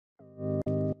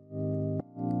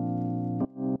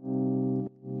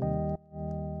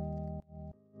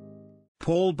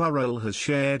Paul Burrell has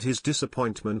shared his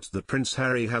disappointment that Prince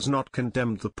Harry has not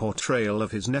condemned the portrayal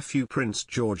of his nephew Prince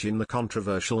George in the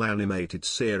controversial animated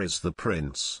series The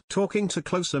Prince. Talking to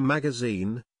Closer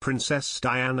magazine, Princess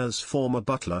Diana's former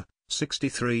butler,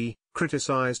 63,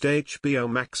 criticized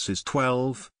HBO Max's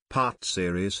 12-part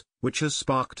series, which has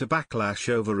sparked a backlash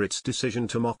over its decision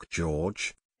to mock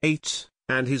George, 8,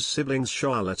 and his siblings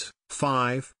Charlotte,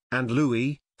 5, and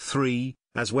Louis, 3,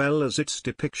 as well as its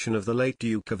depiction of the late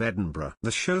Duke of Edinburgh.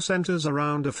 The show centers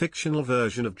around a fictional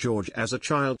version of George as a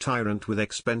child tyrant with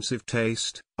expensive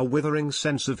taste, a withering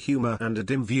sense of humor and a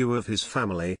dim view of his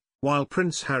family, while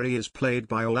Prince Harry is played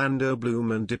by Orlando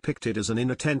Bloom and depicted as an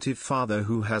inattentive father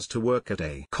who has to work at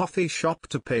a coffee shop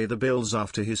to pay the bills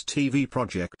after his TV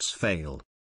projects fail.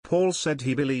 Paul said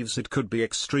he believes it could be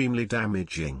extremely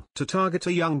damaging to target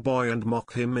a young boy and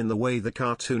mock him in the way the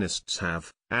cartoonists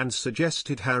have, and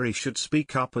suggested Harry should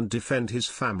speak up and defend his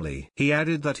family. He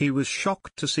added that he was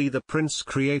shocked to see the Prince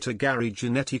creator Gary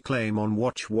Janetti claim on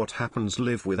Watch What Happens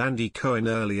Live with Andy Cohen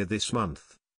earlier this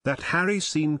month, that Harry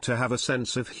seemed to have a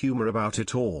sense of humor about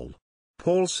it all.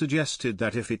 Paul suggested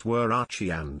that if it were Archie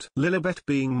and Lilibet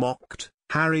being mocked,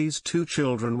 Harry's 2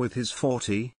 children with his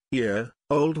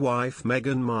 40-year-old wife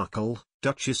Meghan Markle,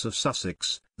 Duchess of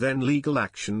Sussex, then legal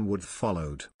action would have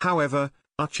followed. However,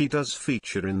 Archie does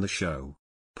feature in the show.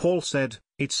 Paul said,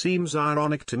 "It seems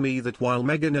ironic to me that while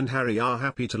Meghan and Harry are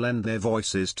happy to lend their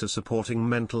voices to supporting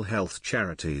mental health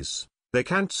charities, they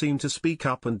can't seem to speak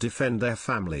up and defend their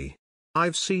family.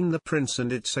 I've seen The Prince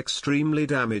and it's extremely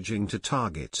damaging to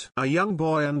target a young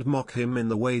boy and mock him in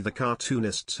the way the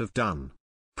cartoonists have done."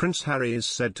 Prince Harry is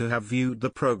said to have viewed the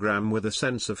program with a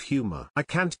sense of humor. "I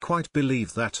can't quite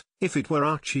believe that, if it were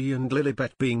Archie and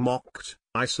Lilibet being mocked,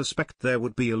 I suspect there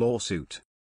would be a lawsuit."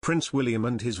 Prince William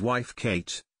and his wife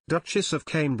Kate, Duchess of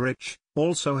Cambridge,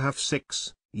 also have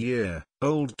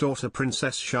 6-year-old daughter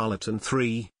Princess Charlotte and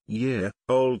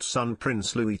 3-year-old son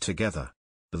Prince Louis together.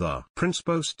 The Prince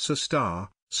boasts a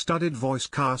star-studded voice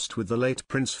cast with the late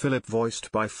Prince Philip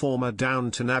voiced by former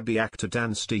Downton Abbey actor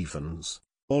Dan Stevens,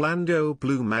 Orlando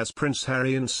Bloom as Prince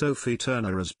Harry and Sophie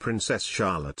Turner as Princess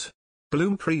Charlotte.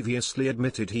 Bloom previously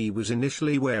admitted he was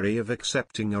initially wary of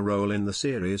accepting a role in the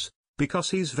series,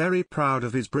 because he's very proud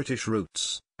of his British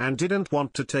roots, and didn't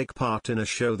want to take part in a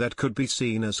show that could be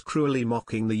seen as cruelly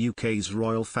mocking the UK's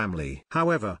royal family.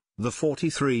 However, the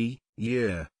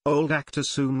 43-year-old actor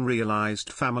soon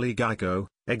realised Family Guy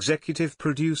executive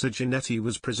producer Janetti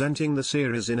was presenting the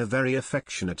series in a very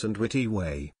affectionate and witty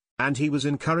way, and he was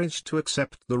encouraged to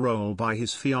accept the role by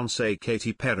his fiancée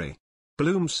Katy Perry.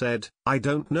 Bloom said, "I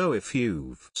don't know if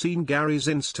you've seen Gary's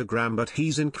Instagram, but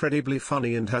he's incredibly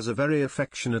funny and has a very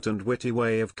affectionate and witty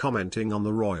way of commenting on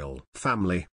the royal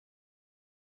family.